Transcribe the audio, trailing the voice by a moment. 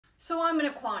So I'm in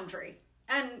a quandary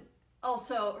and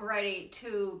also ready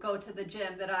to go to the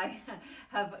gym that I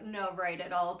have no right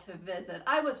at all to visit.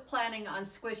 I was planning on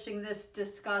squishing this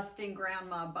disgusting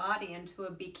grandma body into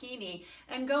a bikini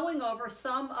and going over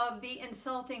some of the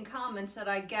insulting comments that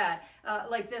I get,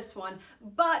 like this one,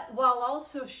 but while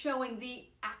also showing the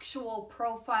actual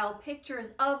profile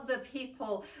pictures of the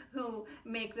people who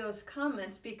make those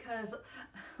comments, because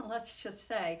let's just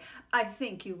say, I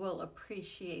think you will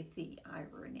appreciate the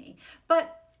irony.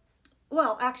 But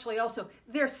well, actually, also,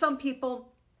 there's some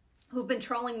people who've been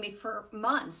trolling me for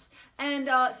months. And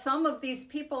some of these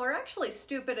people are actually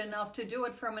stupid enough to do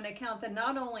it from an account that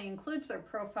not only includes their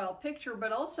profile picture,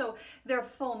 but also their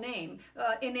full name,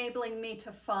 enabling me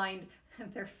to find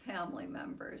their family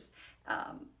members,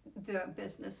 the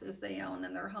businesses they own,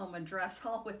 and their home address,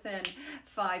 all within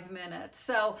 5 minutes.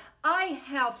 So I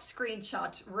have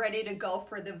screenshots ready to go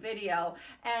for the video,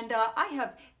 and I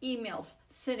have emails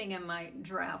sitting in my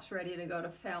drafts ready to go to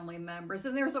family members.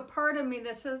 And there's a part of me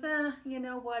that says, you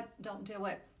know what, don't do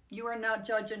it. You are not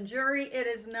judge and jury. It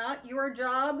is not your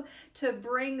job to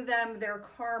bring them their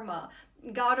karma.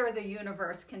 God or the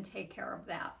universe can take care of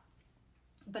that.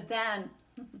 But then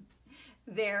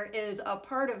there is a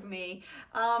part of me,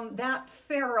 that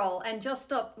feral and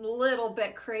just a little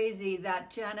bit crazy, that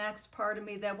Gen X part of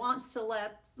me that wants to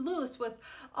let loose with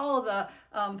all the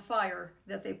fire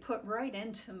that they put right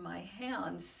into my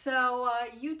hands. So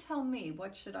you tell me,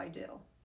 what should I do?